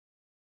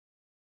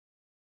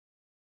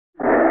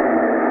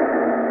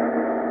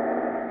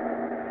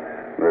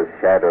The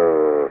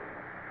Shadow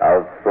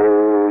of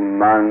Fu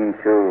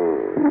Manchu.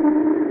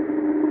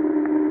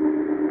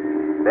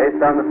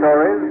 Based on the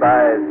stories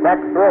by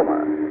Sax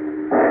Rohmer.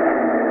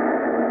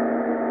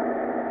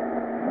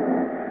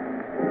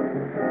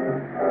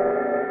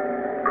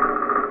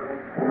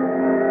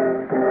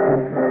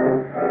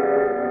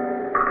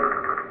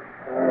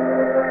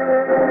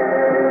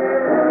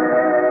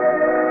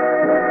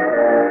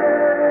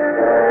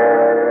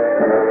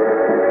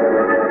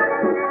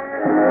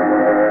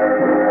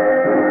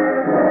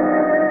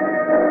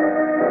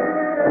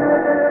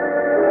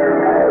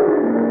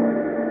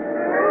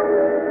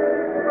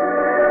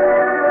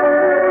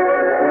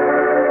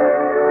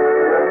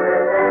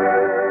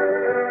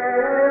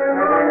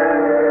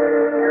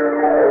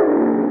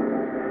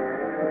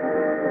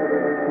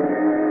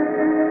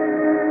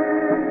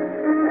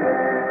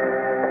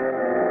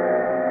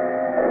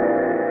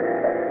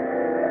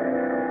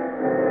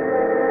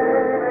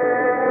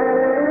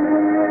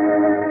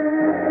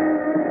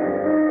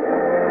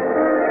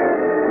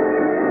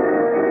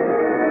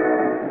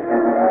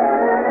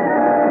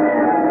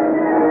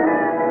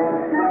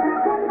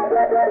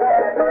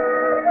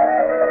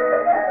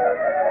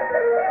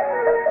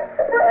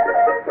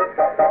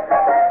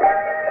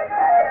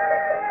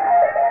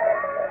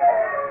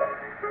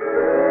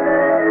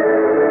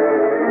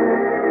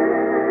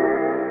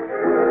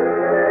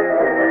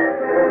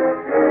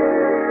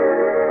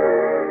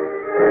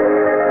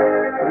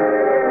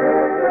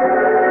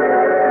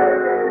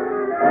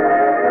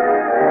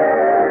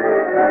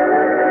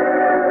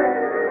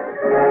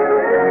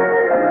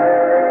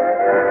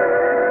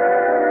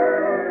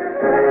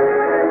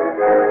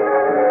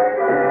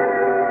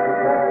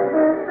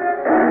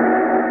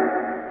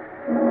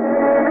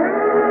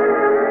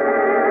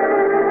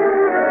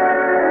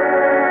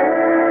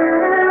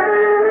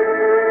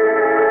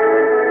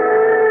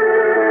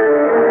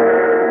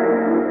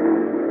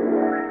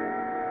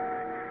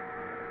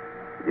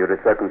 Due to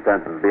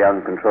circumstances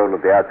beyond control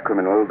of the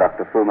arch-criminal,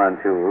 Dr. Fu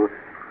Manchu,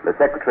 the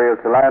secretary of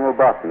Sir Lionel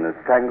Barton is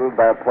strangled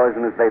by a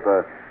poisonous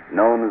vapor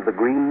known as the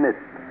Green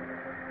Mist.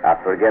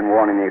 After again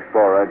warning the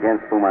explorer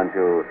against Fu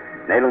Manchu,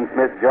 Nayland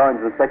Smith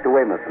joins Inspector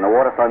Weymouth in a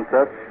waterfront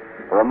search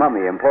for a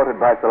mummy imported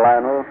by Sir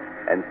Lionel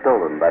and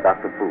stolen by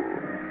Dr. Fu.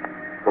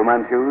 Fu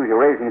Manchu's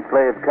Eurasian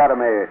slave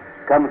Karame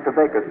comes to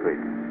Baker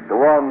Street to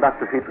warn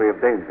Dr. Petrie of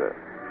danger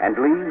and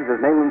leaves as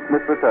Nayland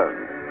Smith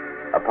returns.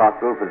 A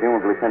parcel,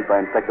 presumably sent by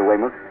Inspector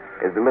Weymouth,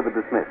 is delivered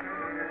to Smith.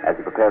 As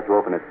he prepares to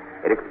open it,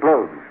 it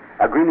explodes.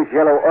 A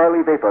greenish-yellow,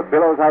 oily vapor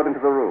billows out into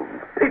the room.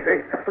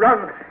 Petrie,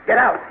 run! Get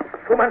out!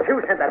 Fu Manchu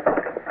sent that boat.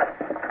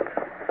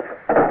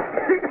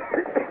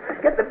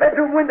 Get the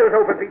bedroom windows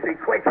open, Petrie,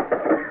 quick.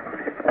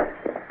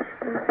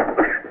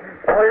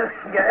 Oil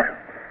gas.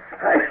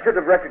 I should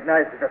have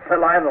recognized it as Sir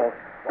Lionel.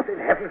 What in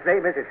heaven's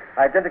name is it?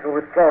 Identical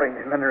with chlorine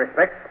in many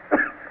respects.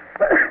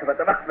 but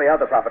there must be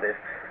other properties.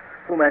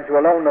 Fu Manchu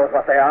alone knows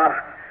what they are.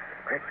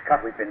 Great Scott,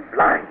 we've been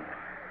blind.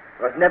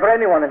 There was never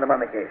anyone in the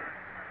mummy case.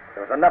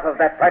 There was enough of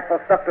that frightful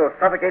stuff to have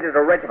suffocated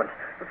a regiment.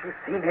 But you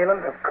see,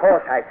 Nayland? Of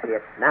course I see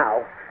it.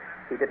 Now,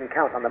 he didn't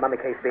count on the mummy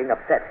case being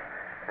upset.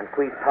 And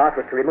Quee's part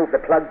was to remove the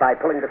plug by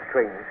pulling the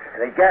strings.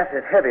 The gas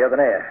is heavier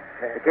than air.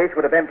 The case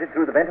would have emptied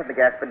through the vent and the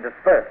gas been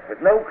dispersed, with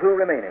no clue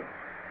remaining.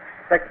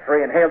 The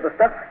secretary inhaled the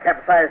stuff,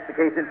 capsized the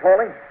case in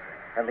falling,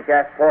 and the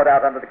gas poured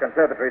out under the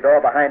conservatory door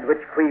behind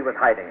which Quee was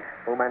hiding.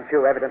 Fu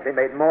Manchu evidently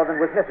made more than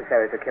was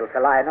necessary to kill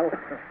Sir Lionel,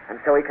 and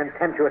so he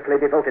contemptuously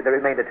devoted the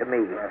remainder to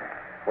me.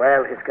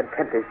 Well, his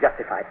contempt is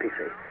justified,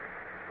 Petrie.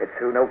 It's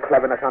through no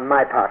cleverness on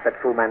my part that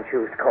Fu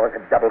Manchu's caused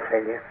a double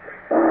failure.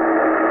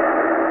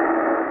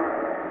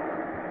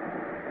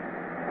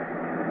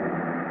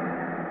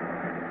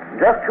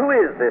 Just who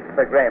is this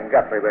Sir Graham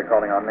Guthrie we're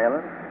calling on,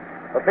 Nayland?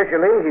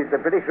 Officially, he's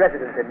the British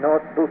resident in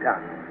North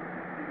Bhutan.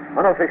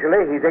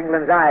 Unofficially, he's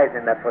England's eyes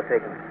in that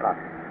forsaken spot.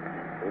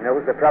 He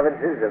knows the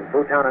provinces of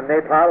Bhutan and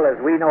Nepal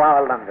as we know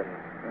our London.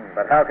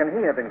 But how can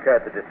he have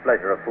incurred the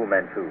displeasure of Fu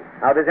Manchu?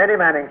 How does any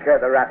man incur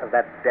the wrath of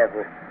that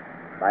devil?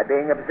 By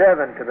being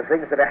observant to the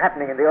things that are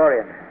happening in the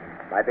Orient.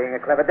 By being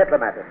a clever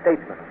diplomat, a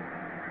statesman.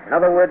 In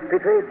other words,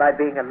 Petrie, by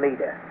being a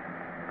leader.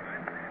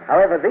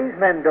 However, these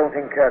men don't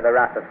incur the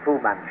wrath of Fu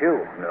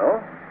Manchu.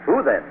 No?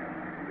 Who then?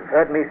 You've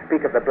heard me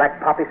speak of the Black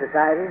Poppy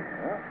Society?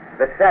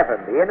 The seven,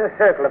 the inner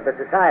circle of the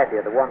society,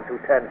 are the ones who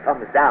turn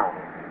thumbs down.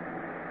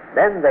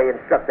 Then they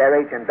instruct their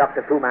agent,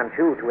 Dr. Fu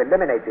Manchu, to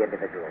eliminate the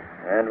individual.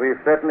 And we've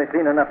certainly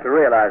seen enough to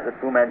realize that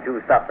Fu Manchu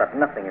stops at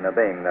nothing in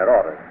obeying their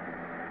orders.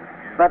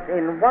 But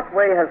in what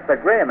way has Sir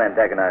Graham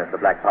antagonized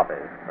the Black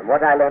Poppies? From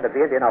what I learned at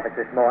the Indian office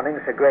this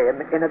morning, Sir Graham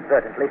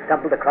inadvertently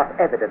stumbled across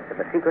evidence of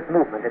a secret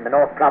movement in the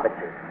North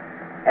Provinces.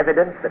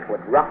 Evidence that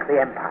would rock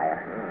the empire.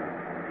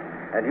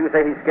 And you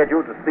say he's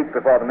scheduled to speak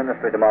before the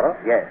ministry tomorrow?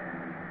 Yes.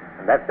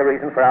 And that's the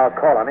reason for our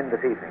call on him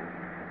this evening.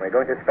 We're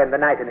going to spend the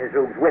night in his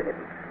rooms with him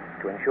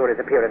to ensure his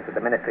appearance at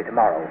the ministry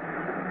tomorrow.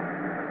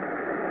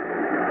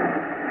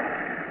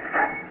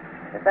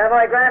 The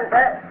Savoy Grand,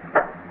 sir.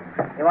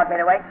 You want me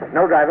to wait?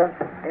 No, driver.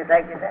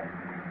 Thank you, sir.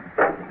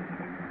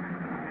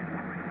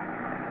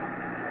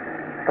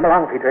 Come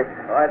along, Petrie.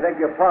 Oh, I beg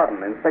your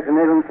pardon. Inspector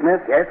Nayland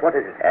Smith? Yes, what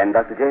is it? And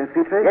Dr. James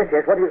Petrie?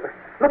 Yes, what do you...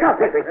 Look out,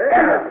 Petrie.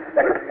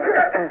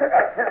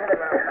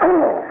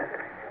 Oh.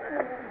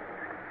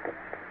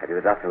 Have you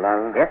a Dr.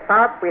 Lyle? Yes,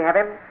 Bob, we have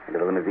him. Into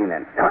the limousine,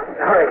 then.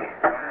 Hurry.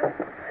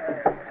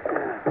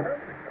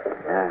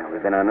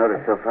 We've been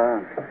unnoticed so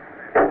far.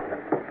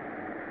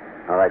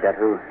 All right,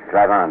 Datu.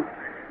 Drive on.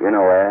 You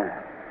know where.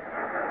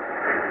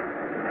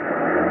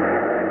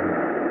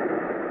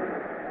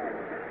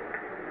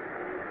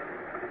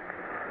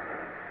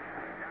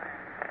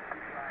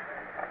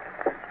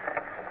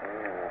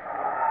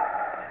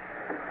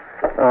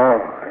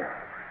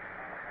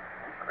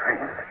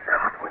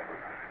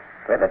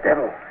 We're the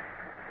devil.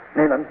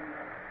 Nayland,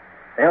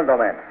 old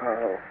man.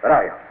 Oh. Where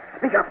are you?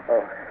 Speak up.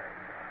 Oh.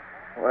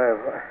 Well,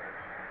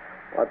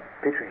 what,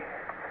 Petrie?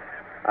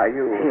 Are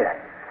you... Here.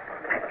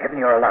 Thank heaven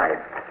you're alive.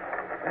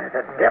 Where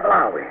the devil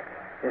are we?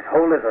 This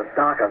hole is as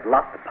dark as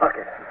locked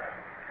pocket.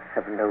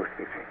 Heaven knows,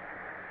 Petrie.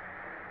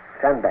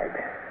 Sandbagged.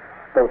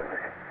 Both of us.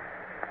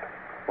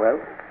 Well,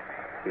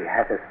 he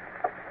has us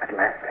at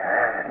last.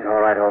 It's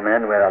all right, old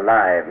man. We're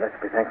alive. Let's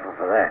be thankful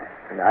for that.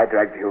 And I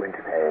dragged you into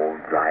that. Oh,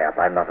 dry up.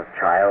 I'm not a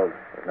child.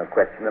 There's no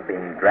question of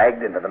being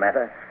dragged into the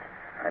matter.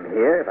 I'm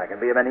here. If I can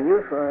be of any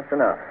use, well, that's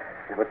enough.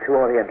 There were two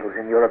Orientals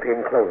in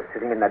European clothes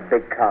sitting in that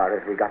big car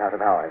as we got out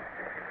of ours.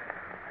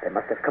 They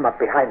must have come up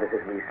behind us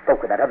as we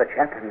spoke with that other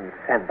chap and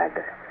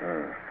sandbagged us.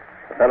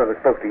 The fellow who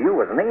spoke to you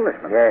was an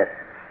Englishman. Yes.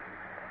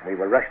 We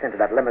were rushed into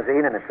that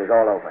limousine and it was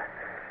all over.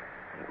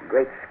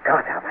 Great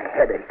Scott, how my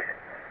head aches.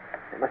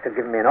 They must have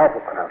given me an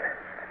awful crowd.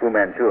 Fu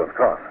Manchu, of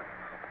course.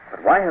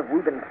 But why have we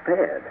been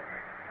spared?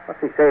 What's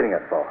he saving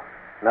us for?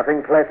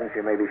 Nothing pleasant,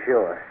 you may be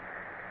sure.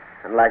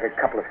 And like a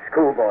couple of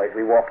schoolboys,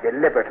 we walked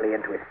deliberately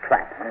into his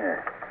trap. Yeah.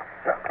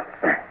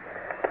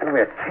 And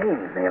we're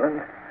chained,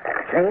 Nayland.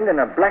 Chained in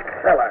a black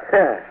cellar.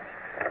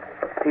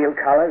 Steel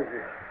collars,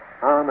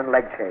 arm and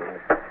leg chains.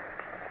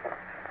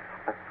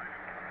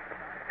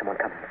 Someone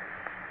coming.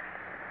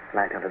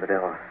 Light under the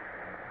door.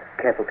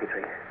 Careful,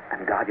 Petrie,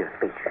 and guard your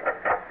speech.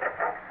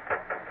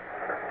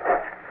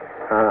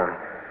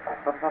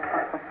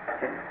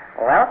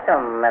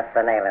 Welcome,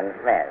 Mr. Nayland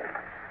Smith.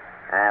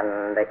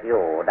 And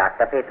you,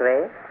 Dr.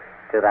 Petrie,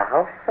 to the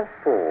House of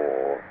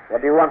Fools.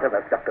 What do you want of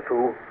us, Dr.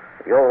 Fool?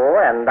 You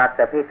and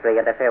Dr. Petrie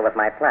interfere with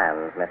my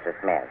plans, Mr.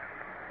 Smith.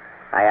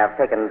 I have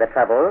taken the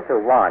trouble to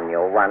warn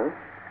you once.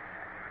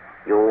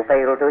 You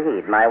failed to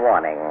heed my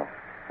warning.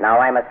 Now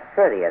I must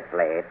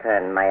seriously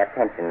turn my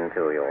attention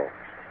to you.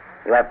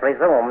 You have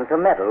presumed to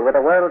meddle with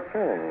the world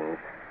change.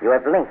 You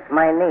have linked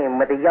my name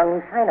with the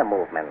Young China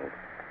movement,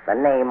 the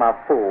name of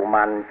Fu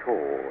Manchu.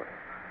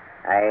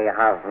 I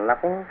have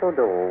nothing to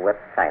do with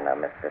China,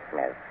 Mr.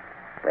 Smith.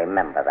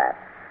 Remember that.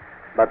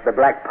 But the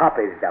black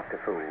poppies, Dr.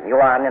 Fu. You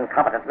are an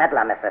incompetent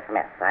meddler, Mr.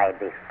 Smith. I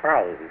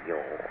despise you.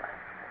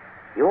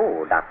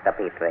 You, Dr.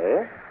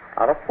 Petrie,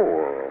 are a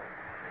fool.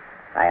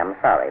 I am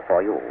sorry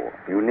for you.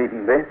 You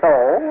needn't be. So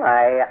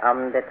I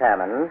am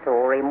determined to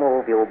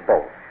remove you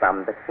both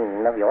from the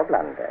scene of your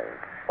blunders.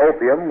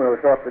 Opium will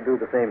sort to do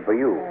the same for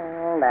you.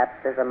 That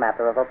is a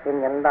matter of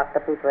opinion, Dr.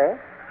 Petrie.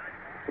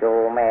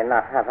 You may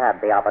not have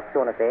had the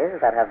opportunities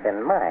that have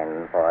been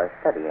mine for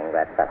studying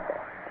that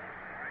subject.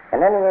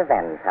 In any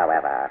event,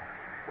 however,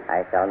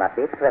 I shall not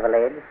be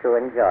privileged to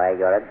enjoy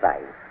your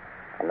advice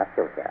in the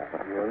future.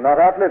 You'll not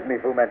outlive me,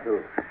 Fu Manchu,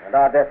 and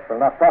our deaths will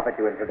not profit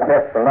you in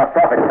Deaths will not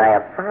profit you. I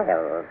have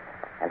files,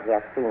 and he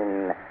has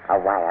seen a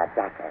wire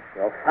jacket.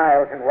 Your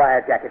files and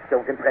wire jackets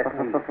don't impress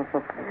me.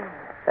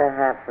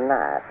 Perhaps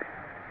not.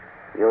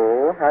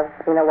 You have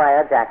seen a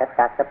wire jacket,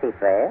 Dr.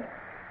 Petrie.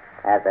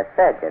 As a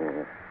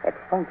surgeon, its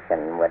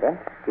function would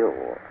interest you.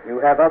 You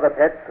have other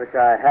pets, which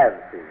I have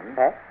seen.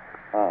 Pets?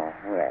 Oh,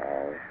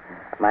 yes.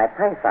 My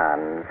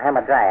pythons,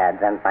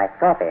 hamadryads, and my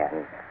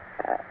scorpions.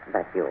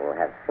 But you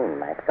have seen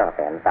my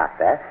scorpions,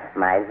 Doctor.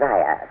 My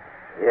zayats.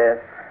 Yes.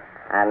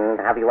 And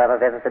have you ever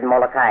visited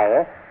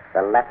Molokai,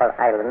 the leper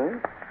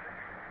island?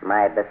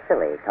 My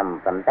bacilli come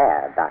from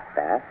there,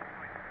 Doctor.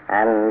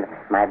 And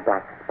my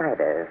black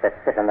spiders that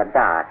sit in the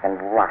dark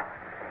and watch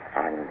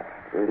and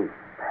leap.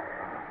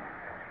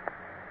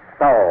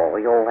 So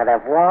you will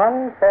have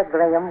warned Sir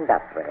Graham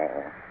Guthrie.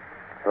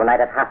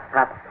 Tonight at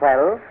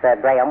 12:30, Sir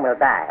Graham will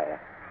die.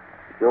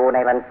 You,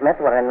 Nayland Smith,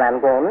 were in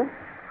Rangoon.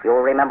 You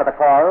remember the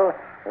call?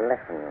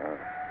 Listen.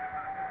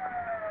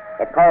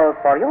 It calls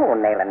for you,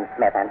 Nayland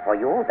Smith, and for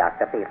you,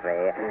 Dr.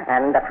 Petrie.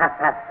 And at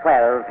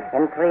 12:30,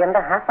 in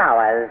 3.5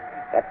 hours,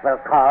 it will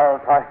call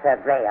for Sir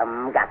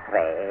Graham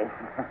Guthrie.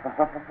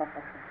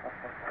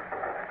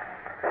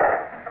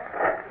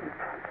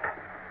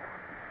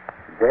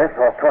 Death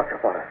or torture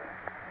for us?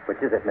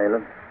 Which is it,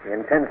 Nayland? He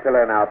intends to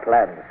learn our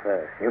plans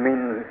first. You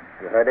mean...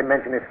 You heard him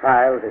mention his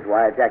files, his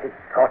wire jackets.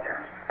 torture?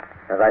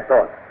 As I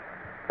thought.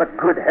 But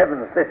good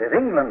heavens, this is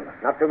England.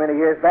 Not too many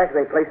years back,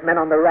 they placed men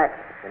on the rack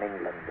in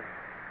England.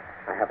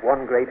 I have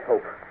one great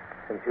hope,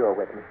 since you're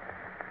with me.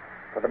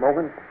 For the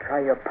moment, try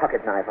your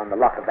pocket knife on the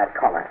lock of that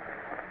collar.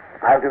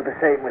 I'll do the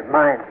same with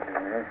mine.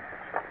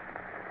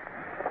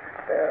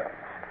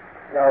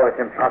 No, it's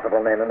impossible,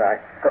 Nayland.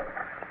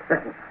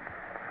 Listen.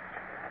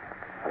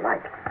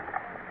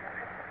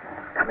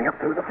 coming up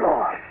through the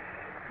floor.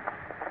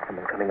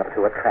 Someone coming up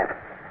through a trap.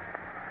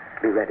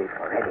 Be ready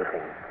for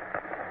anything.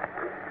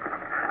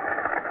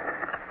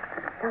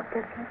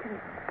 Dr. Petrie.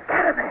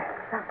 Caramel!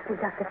 Softly,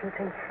 Dr.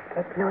 Petrie.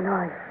 Make no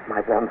noise.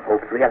 My one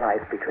hope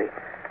realized, Petrie.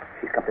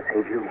 She's come to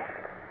save you.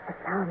 A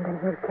sound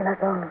and he'll kill us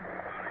all.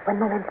 1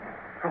 moment.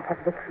 I have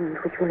the key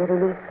which will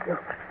release you.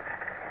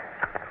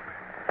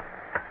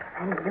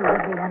 And you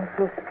will be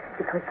unsafe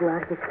because you are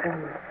his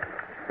friend.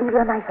 Leave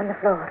your knife on the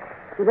floor.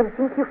 He will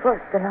think you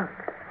forced the knock.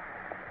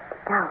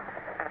 Now,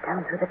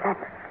 down through the trap.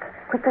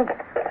 Quickly.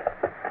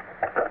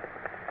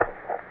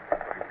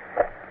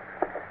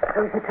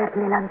 Close the trap,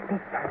 Leland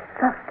Smith.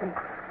 Softly.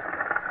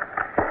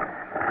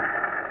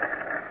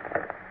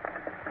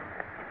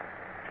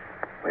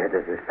 Where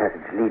does this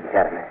passage lead,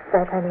 Caramel?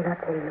 That I may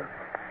not tell you.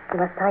 You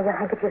must tie your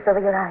handkerchiefs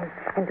over your eyes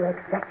and do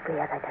exactly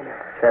as I tell you.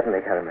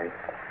 Certainly, Caramel.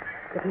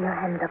 Give me your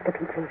hand, Dr.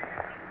 Petrie.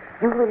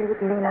 You will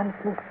lead Leland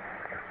Smith.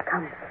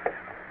 Come.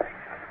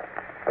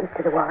 Keep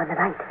to the wall on the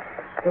right.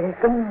 There is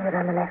danger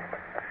on the left.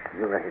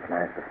 You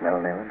recognize the smell,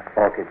 Leland?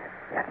 Orchids.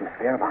 The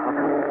atmosphere of a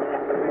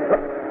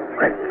hothouse.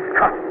 Great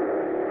Scott!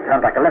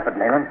 Sounds like a leopard,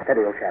 Leland.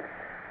 Steady, old chap.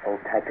 Hold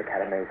tight to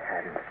Caramel's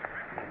hand.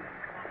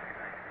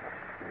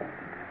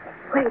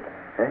 Wait.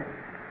 Eh?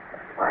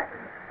 Why?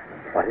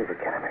 What is it,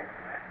 Caramel?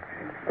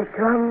 The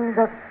drums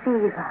of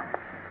Siva.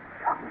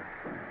 Drums?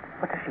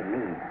 What does she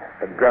mean?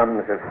 The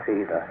drums of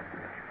Siva.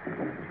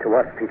 To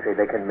us, Petrie,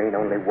 they can mean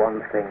only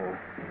one thing.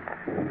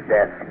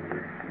 Death.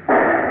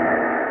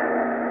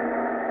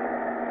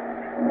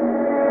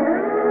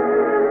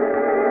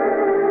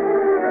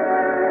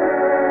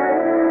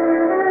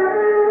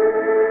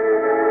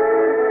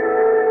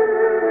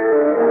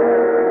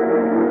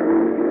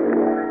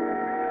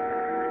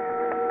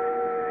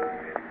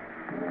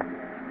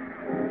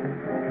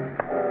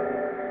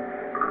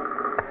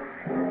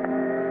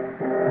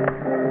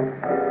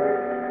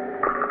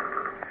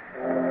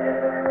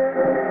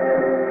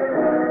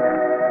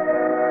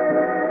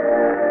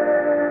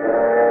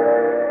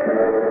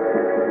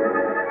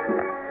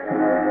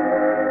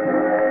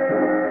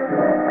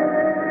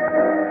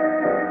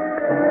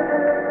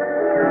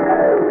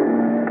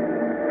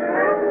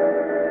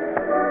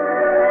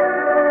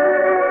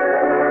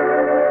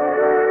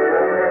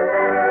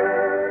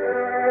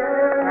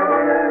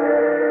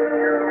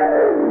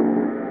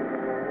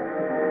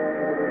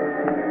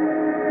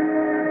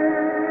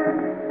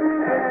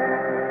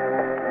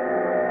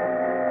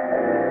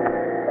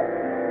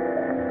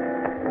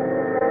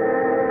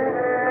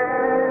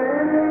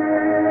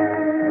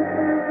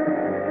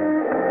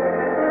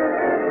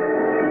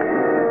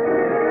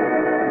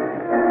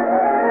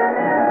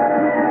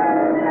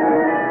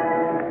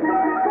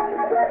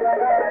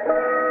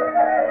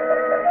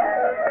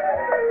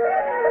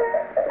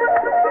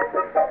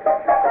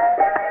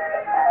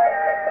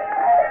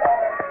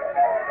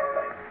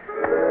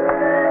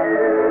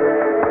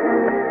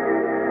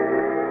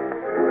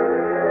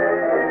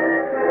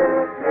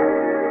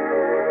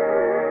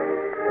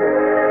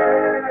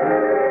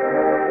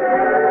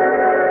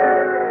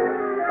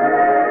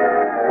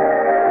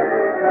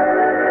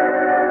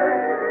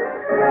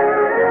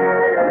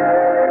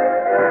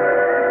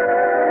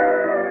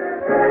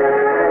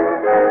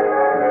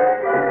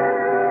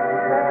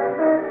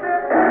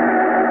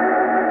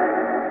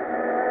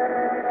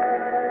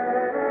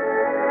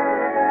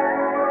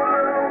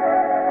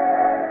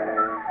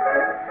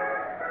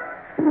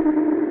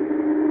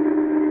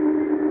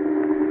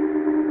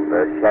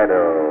 The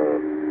Shadow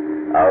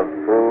of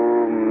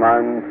Fu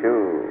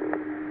Manchu.